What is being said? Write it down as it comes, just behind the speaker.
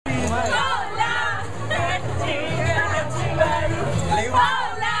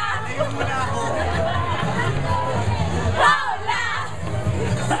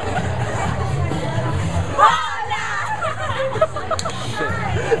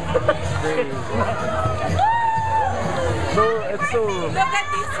So, it's so... Look at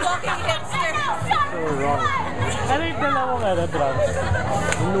these walking hipsters. So wrong. Ano yung dalawang drums?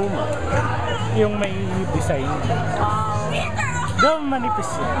 Luma. Yung may design. Daw manipis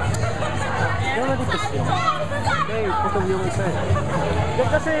yun. Daw manipis yun. Okay, putol yung isa eh.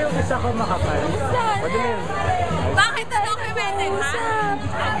 Kasi yung isa ko makapal. Pwede na yun. Bakit na documented, ha?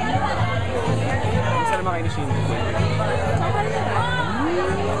 Isa naman kayo ni Shin.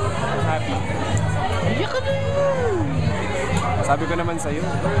 Happy. Iyak ka na yun! Sabi ko naman sa'yo.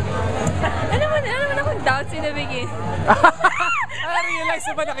 Ano naman akong doubts in the beginning? Na-realize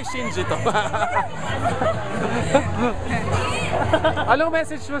na ba na kay Shinji to? Anong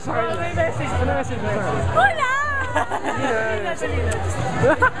message mo sa kanya? Anong message mo sa kanya? Wala!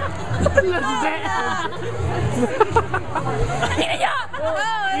 Hindi niya!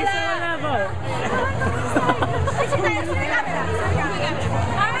 Isa wala ba?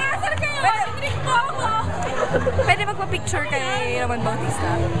 Pwede magpa-picture kay Ramon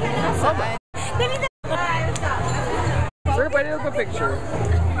Bautista. Saan? Sir, pwede magpa-picture?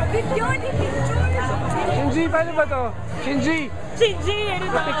 Video, di picture! Shinji, paano ba to? Shinji! Shinji!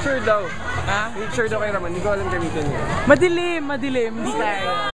 Ano ba? Picture daw. Ha? Picture daw kay Ramon. Hindi ko alam gamitin niya. Madilim! Hindi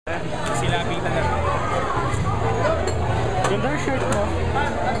kaya. Silapitan na. Ganda ang shirt mo.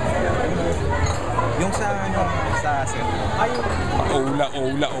 Yung sa set.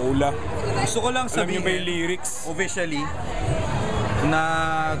 Ola. Gusto ko lang sabihin, alam niyo ba yung lyrics? Officially, na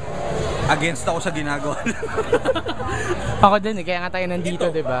against ako sa ginagawa. Ako din kaya nga tayo nandito,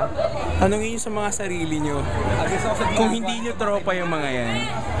 di ba? Tanungin niyo sa mga sarili niyo. Kung hindi niyo tropa yung mga yan,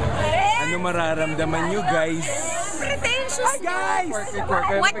 ano mararamdaman niyo, guys? Pretentious! Hi, guys!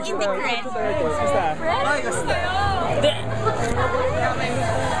 What in the crib?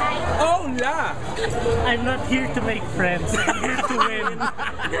 Oh, la! I'm not here to make friends. I'm here to win.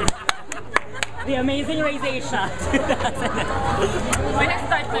 The Amazing Race Asia. May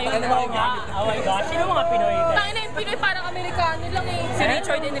nag-start na yun. Oh my gosh, sino mga Pinoy? Tangin na yung Pinoy parang Amerikano lang eh. Si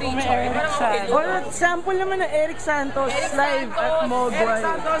Richard and Richard. Parang okay. Or sample naman ng Eric Santos live at Mogwai.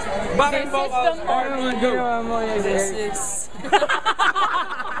 Bakit mo ako? Ginawa mo yun. This is...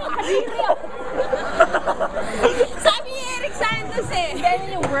 Sabi ni Eric Santos eh.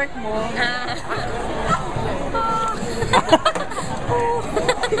 Ganyan yung work mo.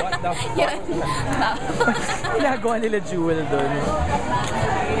 What the fuck? Yan. Ginagawa nila Jewel doon.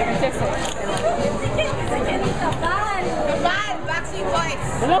 Bad! Backstreet Boys.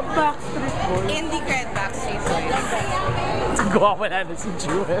 Walang Backstreet Boys. Indie cred Backstreet Boys. Gawa wala na si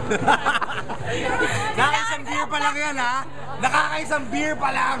Jewel. Nakakaisang beer pa lang yan, ha? Nakakaisang beer pa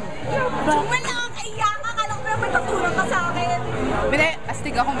lang! Jewel, nakakaiyak ka. Kala ko naman natulog ka sa akin. Bine,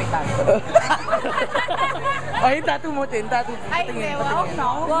 astig ako may tato. Ay, tattoo mo din. Tattoo. Ay, hindi. Wow,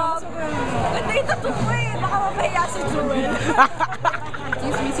 no. Wow. Hindi, tattoo ko eh. Baka mapahiya si Jewel.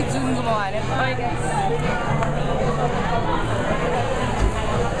 Excuse me, si June gumawa nito. Okay, guys.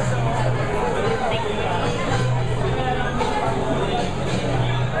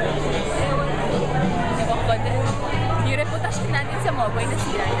 Yung reputasyon natin sa mobile na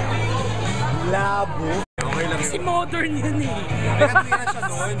sila. Labo. Okay lang Si modern yun eh. Nagkatuloy na siya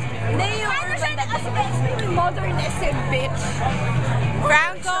noon. Hindi yung urban na modernism, bitch.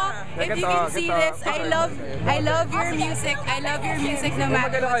 Franco, if you can see this, I love your music. I love your music no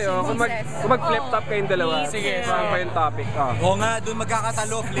matter what Kung mag-flip top kayong dalawa. Sige. Saan pa yung topic? Oo nga, doon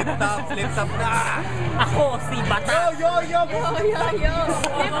magkakatalo. Flip top na. Ako, si Bata. Yo!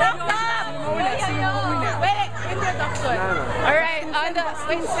 Flip top! Wait, introduction. Alright, on the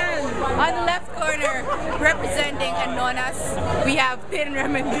left corner, representing Anonas, we have Tin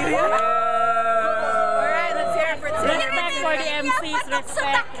Ramandiria. Alright, let's hear it for Tin. Respect for the MCs,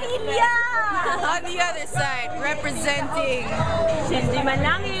 respect. On the other side, representing Shinji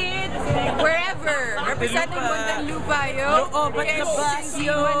Manlangit. wherever, representing Muntinlupa, yo. Shinji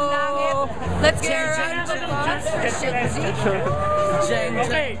Manlangit. Let's get a round of applause for Shinji.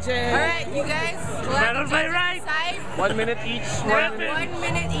 Alright, you guys, Battle by right. 1 minute each. 1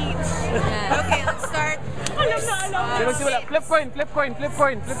 minute each. Okay, let's start. Flip coin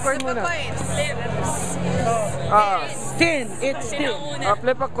muna. Tin. It's tin.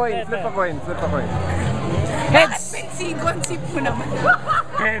 Flip a coin. Heads. Sequence mo naman.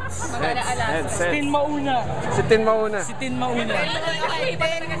 Heads. Heads. Tin mauna. Si Tin mauna. Okay,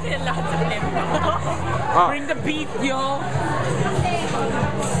 then kasi lahat sa clip. Bring the beat, yo.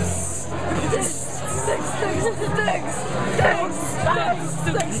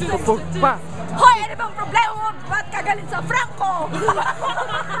 Tupog pa. Hoy, ano bang problema mo? Ba't ka galit sa Franco?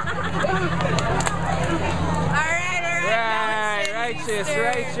 Alright. righteous,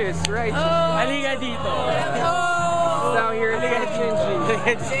 righteous, righteous. Halika dito. Now here,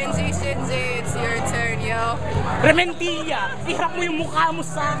 Shinji, it's your turn, yo. Rementilla, iharap mo yung mukha mo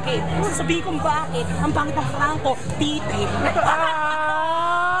sa akin. Sasabihin kong bakit. Ang pangit ng Franco, titi.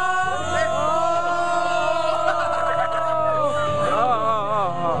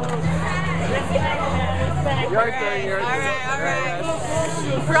 Your turn, your turn. Alright.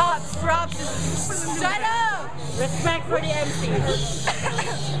 Props. Shut up! Respect for the MC.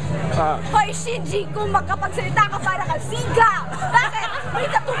 Hoy, Shinji, kung magkapagsalita ka para kang siga! Bakit? May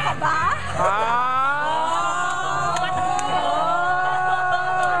tattoo ka ba?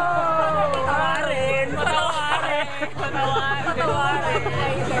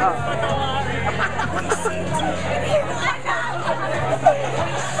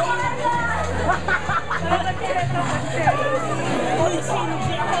 Hoy,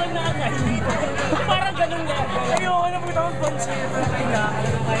 Shinji, ako na dito. Parang ganun nga. Ayoko na pumunta akong panseto.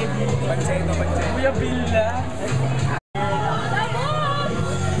 Panseto. Kuya Billa.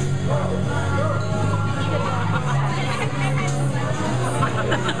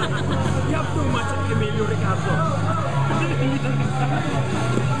 You have too much of Emilio Ricardo. Emilio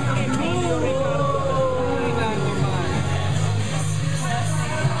Ricardo.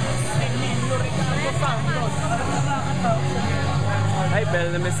 Santos. Ay,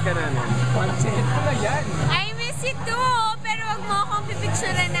 Bel, na-miss ka na. Panseto na yan. I miss you too, pero wag mo akong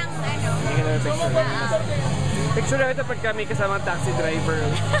pipicturean ng ano. Hindi ka na picture. Picture na ito pag kami kasama taxi driver.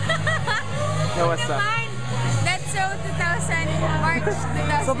 Yeah, what's up? Naman, that's so 2000, March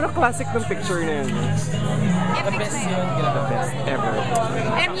 2000. Sobrang classic ng picture na yun. Epic na yun. The best ever.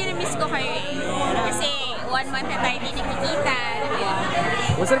 Alam niyo, na-miss ko kayo eh. Kasi 1 month na tayo hindi nakikita.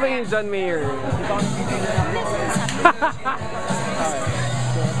 What's ba yung John Mayer?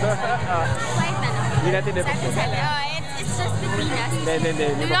 Quiet na lang. Hindi natin na Sabi, it's just between us.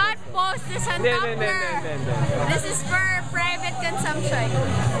 Hindi. Do not post this on Tumblr. This is for private consumption.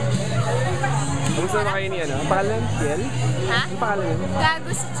 Gusto na kayo ni ano? Ang pangalan? Kiel? Ha? Ang pangalan yun?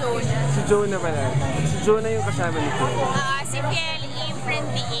 Gago si Jonah. Si Jonah pala. Si Jonah yung kasama ni Kiel. Si Fiel, yung friend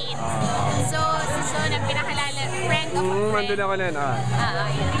ni Aid. So, si Jonah, pinakalala, friend of a friend. Andun ako nun, yun.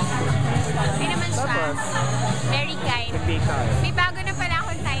 Hindi naman siya. Tapos? Very kind. Nag-date tayo. May bago na pala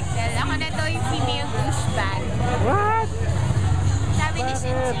akong title. Ako na to yung female douchebag. What? Sabi ni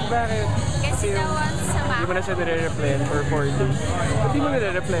Shinji. Bakit? Kasi daw ang sama. Hindi mo na siya nire-reply for 4 days. Hindi mo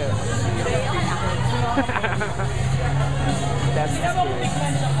nire-reply. That's the spirit.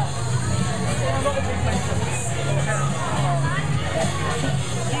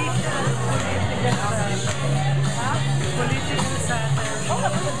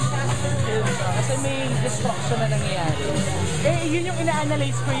 Kasi may destruction na nangyayari. Yun yung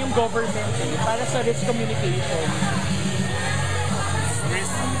ina-analyze ko yung government para sa risk communication.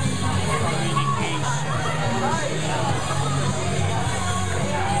 Risk communication.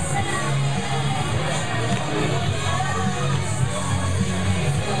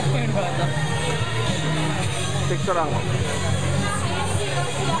 Picture ako.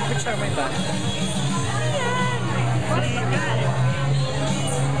 Picture mo ito.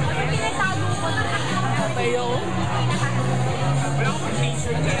 Tayo.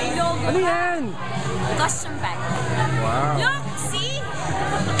 Ano yan? Costume bag. Wow. Look, see?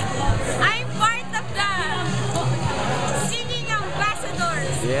 I'm part of the singing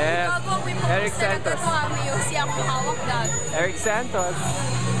ambassadors. Yes. Bago, may Eric pupusta na Santos. ito kami yung siya akong hawak doon. Eric Santos.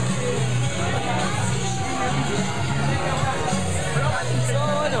 So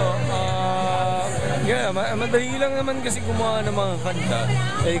madali lang naman kasi gumawa ng mga kanta.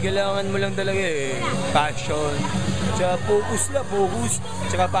 Kailangan mo lang talaga passion. Tsaka focus.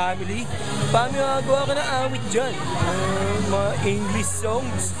 Tsaka family. Paano magawa ka ng awit dyan? Mga English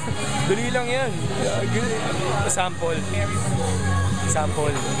songs. Dali lang yan. Sample.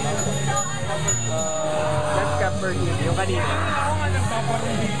 Let's capture him. Yung kanina.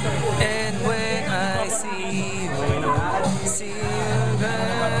 And when I see you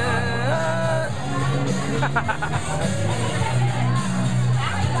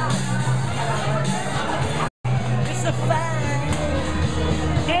It's a fan.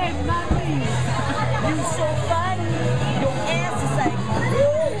 Hey, mommy. You so funny. Your ass is like,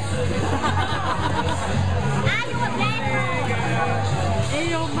 woo. Hey,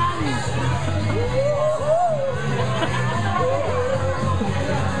 yo, mommy.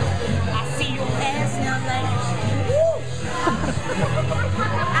 I see your ass and I'm like, woo.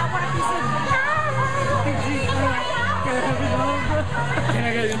 I want to be so Can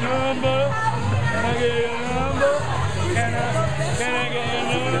I get your number? Can I get your number? Can I get your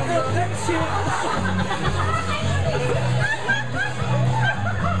number?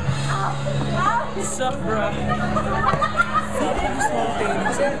 up, bro?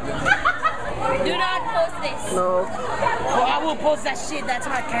 Do not post this. No. Oh, I will post that shit. That's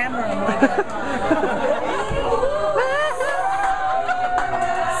my camera. Oh my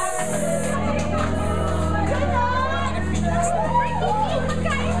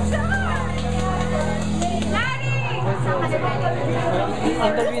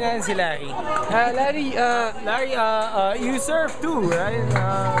Interview natin si Larry. Larry, you surf too, right?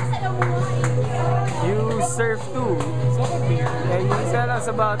 You surf too. Can you tell us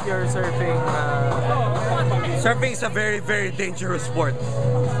about your surfing? Surfing is a very, very dangerous sport.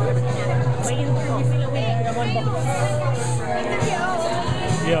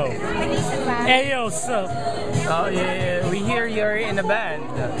 Yo. Hey, yo, sup? Oh yeah, we hear you're in a band.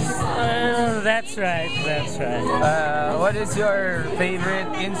 That's right. What is your favorite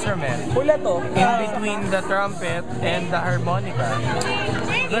instrument? Pula to. In between the trumpet and the harmonica.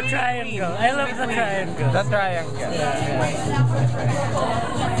 The triangle. I love the triangle. The triangle.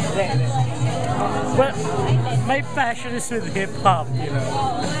 But my passion is with hip hop, you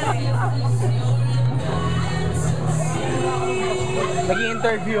know.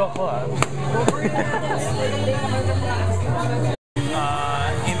 Nag-interview ako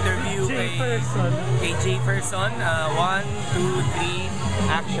interview kay Jefferson. 1,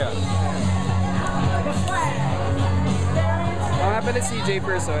 2, 3, action. Ako nga pala si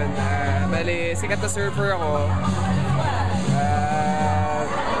Jefferson. Bali, sikat na surfer ako.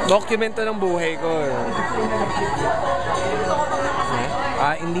 Dokumento ng buhay ko.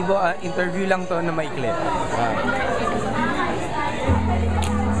 Hindi po, interview lang to na maikli.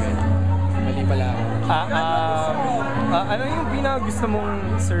 Mali pala ako. Ano yung pinakagusto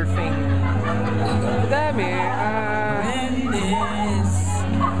mong surfing? Madami.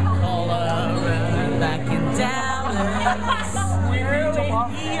 All around back in Dallas.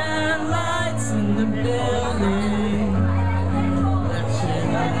 Neon lights in the building.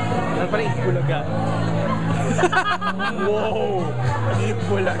 Ano pala Itbulaga? Wow!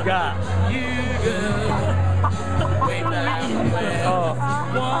 Itbulaga! Way back when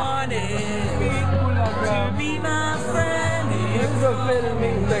wanted to be my friend. Yung sa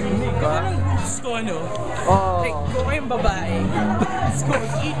filming technique, ha? Gusto ko ano? Oh. Like, kung kayong babae, gusto ko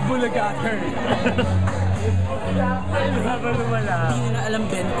eat bulaga her. Habang lumala. Hindi na alam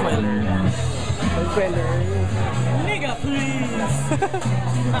Ben Queller. Nigga, please!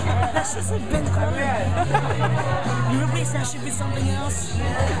 That's just like Ben Queller. You replace that shit with something else?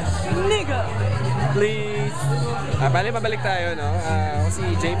 Nigga! Please. Bali, mabalik tayo, no? Ako si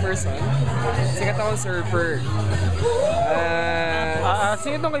Jefferson. Sikat akong surfer.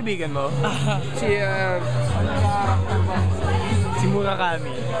 Sino itong kaibigan mo? Si Si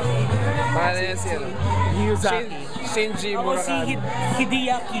Murakami. pangalan niya si Miyazaki. Shinji Ako si Murakami.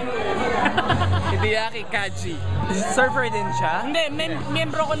 Hideaki. Hideaki Kaji. Surfer din siya? Hindi,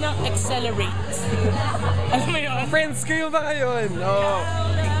 membro ko ng Accelerate. Alam mo yun? Friends kayo ba ngayon? Oo.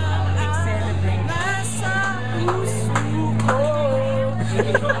 Accelerate. Nasa puso ko.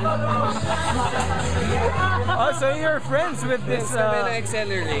 Oh, so you're friends with this... Friends kami na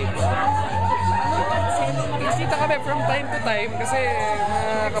Accelerate. Nakikita kami from time to time kasi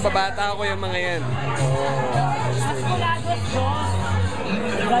mga kababata ko yung mga yan.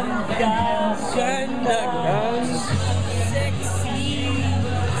 Ganda. Sexy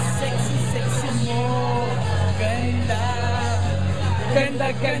mo. Ganda.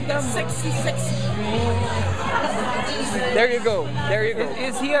 Sexy mo. There you go.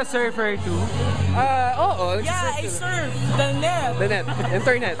 Is he a surfer too? Oo. Yeah, I surf. The net. The net.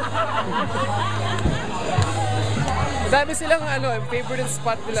 Internet. Dami silang favorite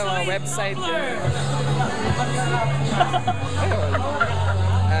spot nila, mga website. Ayun.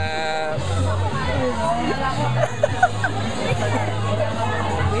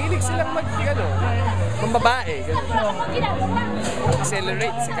 Mahilig silang mambabae.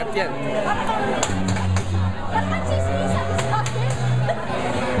 Accelerate, sikat yan.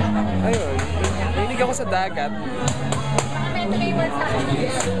 Ayun. Mahilig ako sa dagat.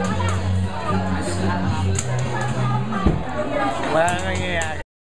 Wala nangyayari.